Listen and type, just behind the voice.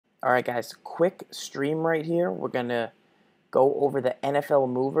Alright guys, quick stream right here. We're going to go over the NFL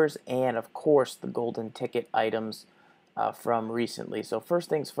movers and of course the golden ticket items from recently. So first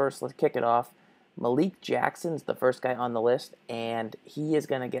things first, let's kick it off. Malik Jackson's the first guy on the list and he is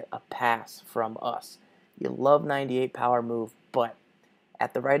going to get a pass from us. You love 98 power move, but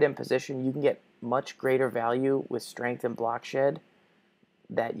at the right end position you can get much greater value with strength and block shed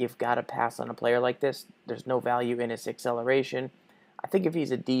that you've got to pass on a player like this. There's no value in his acceleration. I think if he's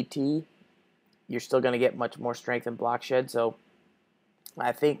a DT, you're still going to get much more strength and block shed. So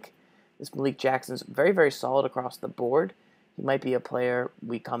I think this Malik Jackson's very, very solid across the board. He might be a player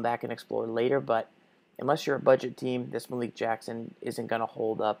we come back and explore later, but unless you're a budget team, this Malik Jackson isn't going to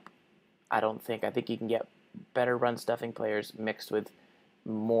hold up, I don't think. I think you can get better run stuffing players mixed with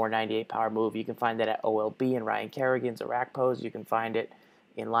more 98 power move. You can find that at OLB and Ryan Kerrigan's Iraq pose. You can find it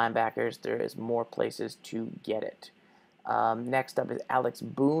in linebackers. There is more places to get it. Next up is Alex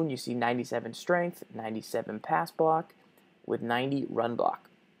Boone. You see 97 strength, 97 pass block, with 90 run block.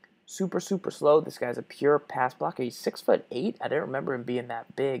 Super, super slow. This guy's a pure pass blocker. He's 6'8". I didn't remember him being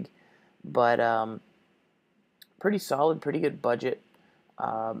that big, but pretty solid, pretty good budget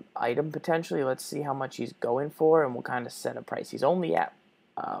item potentially. Let's see how much he's going for, and we'll kind of set a price. He's only at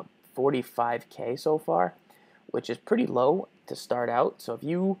 45K so far, which is pretty low to start out. So if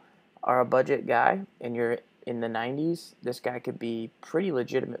you are a budget guy and you're in the 90s, this guy could be pretty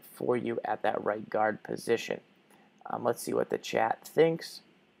legitimate for you at that right guard position. Let's see what the chat thinks.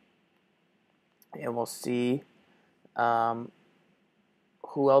 And we'll see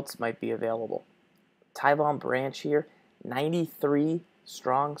who else might be available. Tyvon Branch here, 93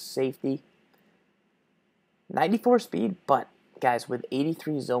 strong safety, 94 speed, but guys, with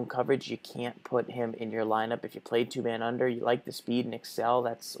 83 zone coverage, you can't put him in your lineup. If you played two-man under, you like the speed and excel.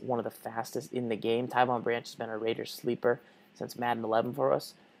 That's one of the fastest in the game. Tyvon Branch has been a Raiders sleeper since Madden 11 for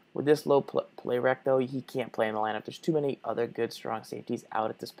us. With this low play rec, though, he can't play in the lineup. There's too many other good, strong safeties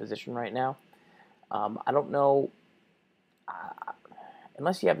out at this position right now. I don't know.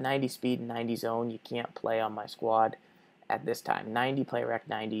 Unless you have 90 speed and 90 zone, you can't play on my squad at this time. 90 play rec,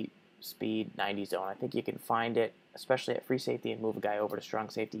 90 speed, 90 zone. I think you can find it, especially at free safety, and move a guy over to strong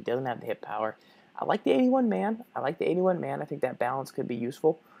safety. He doesn't have the hit power. I like the 81 man. I think that balance could be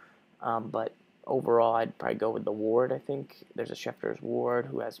useful. But overall, I'd probably go with the Ward. I think there's a Schefter's Ward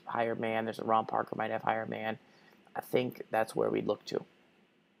who has higher man. There's a Ron Parker might have higher man. I think that's where we'd look to.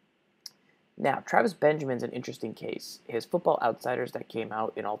 Now, Travis Benjamin's an interesting case. His Football Outsiders that came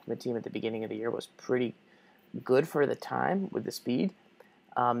out in Ultimate Team at the beginning of the year was pretty good for the time with the speed.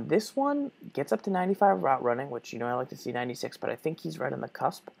 This one gets up to 95 route running, which, I like to see 96, but I think he's right on the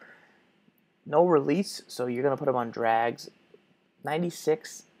cusp. No release, so you're going to put him on drags.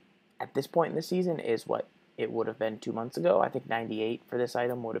 96 at this point in the season is what it would have been 2 months ago. I think 98 for this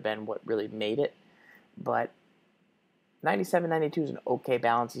item would have been what really made it. But 97, 92 is an okay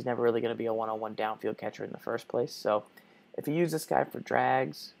balance. He's never really going to be a one-on-one downfield catcher in the first place. So if you use this guy for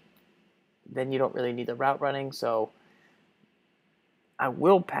drags, then you don't really need the route running. So I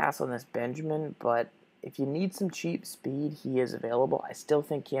will pass on this Benjamin, but if you need some cheap speed, he is available. I still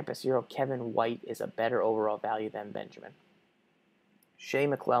think Campus Hero Kevin White is a better overall value than Benjamin. Shea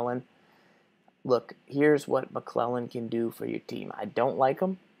McClellan. Look, here's what McClellan can do for your team. I don't like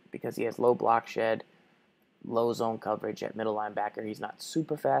him because he has low block shed, low zone coverage at middle linebacker. He's not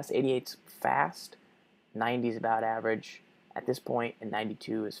super fast. 88's fast. 90 is about average at this point, and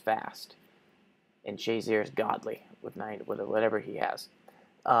 92 is fast. And Shazier is godly with whatever he has.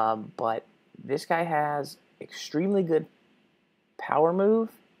 But this guy has extremely good power move,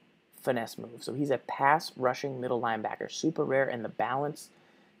 finesse move. So he's a pass rushing middle linebacker. Super rare, and the balance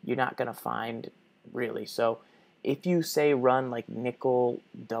you're not going to find really. So if you say run like nickel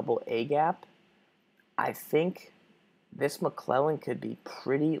double A gap, I think this McClellan could be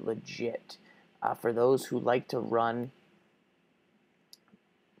pretty legit for those who like to run,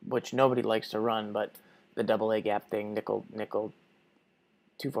 which nobody likes to run, but the double A gap thing, nickel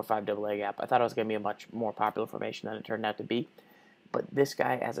 2-4-5 double A gap. I thought it was going to be a much more popular formation than it turned out to be. But this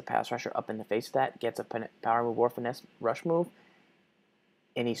guy, as a pass rusher up in the face of that, gets a power move or finesse rush move,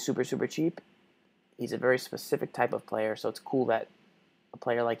 and he's super, super cheap. He's a very specific type of player, so it's cool that a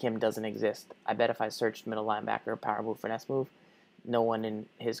player like him doesn't exist. I bet if I searched middle linebacker, power move, finesse move, no one in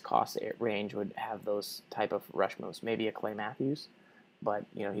his cost range would have those type of rush moves. Maybe a Clay Matthews, but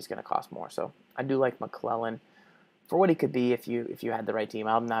he's going to cost more. So I do like McClellan for what he could be if you had the right team.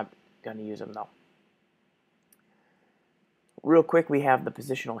 I'm not going to use him though. Real quick, we have the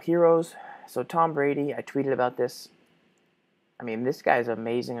positional heroes. So Tom Brady, I tweeted about this. I mean, this guy's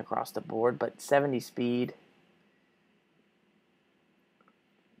amazing across the board, but 70 speed,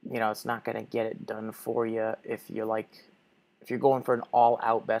 it's not going to get it done for you if you're going for an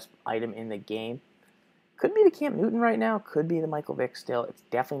all-out best item in the game. Could be the Cam Newton right now. Could be the Michael Vick still. It's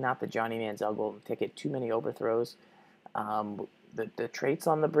definitely not the Johnny Manziel golden ticket. Too many overthrows. The traits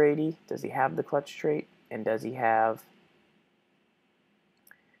on the Brady. Does he have the clutch trait? And does he have...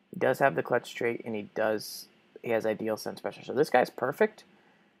 He does have the clutch trait, and he has ideal sense pressure. So this guy's perfect.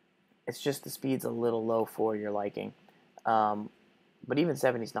 It's just the speed's a little low for your liking. But even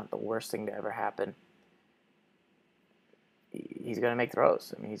 70 is not the worst thing to ever happen. He's going to make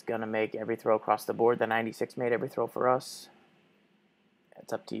throws. I mean, he's going to make every throw across the board. The 96 made every throw for us.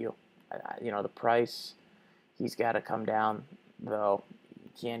 It's up to you. The price, he's got to come down, though.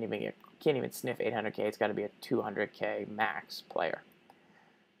 You can't even sniff 800K. It's got to be a 200K max player.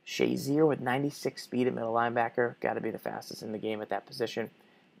 Shazier with 96 speed at middle linebacker. Got to be the fastest in the game at that position.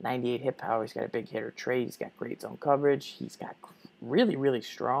 98 hit power. He's got a big hitter trait. He's got great zone coverage. He's got really, really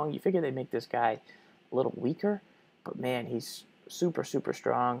strong. You figure they'd make this guy a little weaker, but man, he's super, super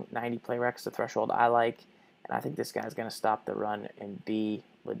strong. 90 play recs, the threshold I like, and I think this guy's going to stop the run and be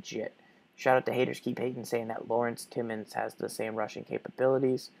legit. Shout out to haters keep hating, saying that Lawrence Timmons has the same rushing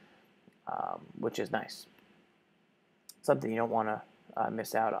capabilities, which is nice. Something you don't want to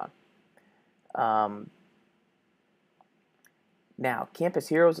miss out on. Now, Campus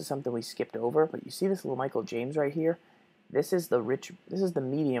Heroes is something we skipped over, but you see this little Michael James right here? This is the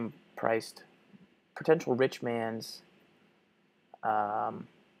medium-priced, potential rich man's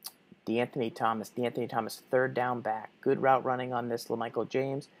D'Anthony Thomas. D'Anthony Thomas, third down back. Good route running on this little Michael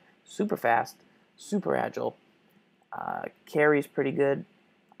James. Super fast, super agile. Carries pretty good.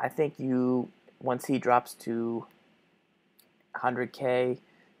 I think once he drops to 100K,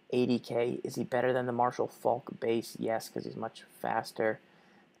 80K, is he better than the Marshall Faulk base? Yes, because he's much faster.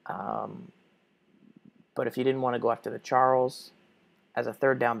 But if you didn't want to go after the Charles, as a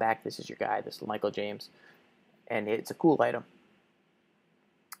third down back, this is your guy, this is Michael James. And it's a cool item.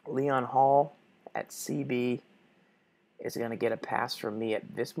 Leon Hall at CB is going to get a pass from me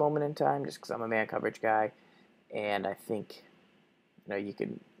at this moment in time, just because I'm a man coverage guy. And I think you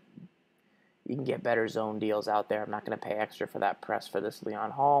can get better zone deals out there. I'm not going to pay extra for that press for this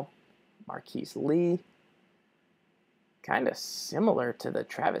Leon Hall. Marquise Lee, kind of similar to the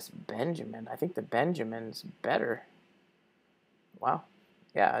Travis Benjamin. I think the Benjamin's better. Wow.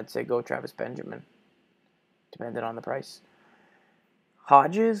 Yeah, I'd say go Travis Benjamin, depending on the price.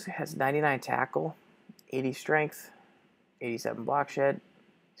 Hodges has 99 tackle, 80 strength, 87 block shed.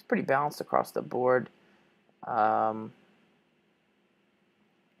 He's pretty balanced across the board.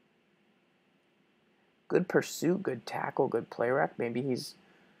 Good pursuit, good tackle, good play rec. Maybe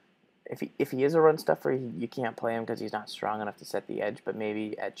if he is a run stuffer, you can't play him because he's not strong enough to set the edge. But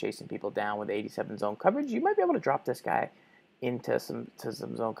maybe at chasing people down with 87 zone coverage, you might be able to drop this guy into some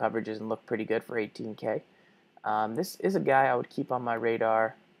zone coverages and look pretty good for 18K. This is a guy I would keep on my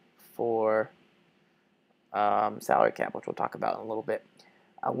radar for salary cap, which we'll talk about in a little bit.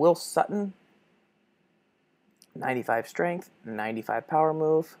 Will Sutton, 95 strength, 95 power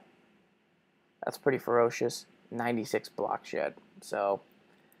move. That's pretty ferocious. 96 block shed. So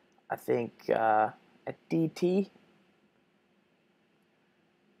I think at DT,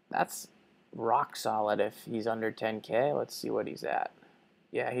 that's rock solid if he's under 10K. Let's see what he's at.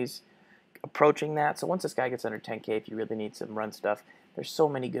 Yeah, he's approaching that. So once this guy gets under 10K, if you really need some run stuff, there's so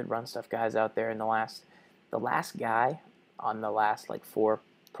many good run stuff guys out there. And the last guy on the last 4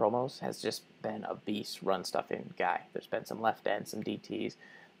 promos has just been a beast run stuffing guy. There's been some left ends, some DTs,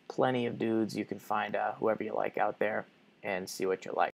 plenty of dudes. You can find whoever you like out there and see what you like.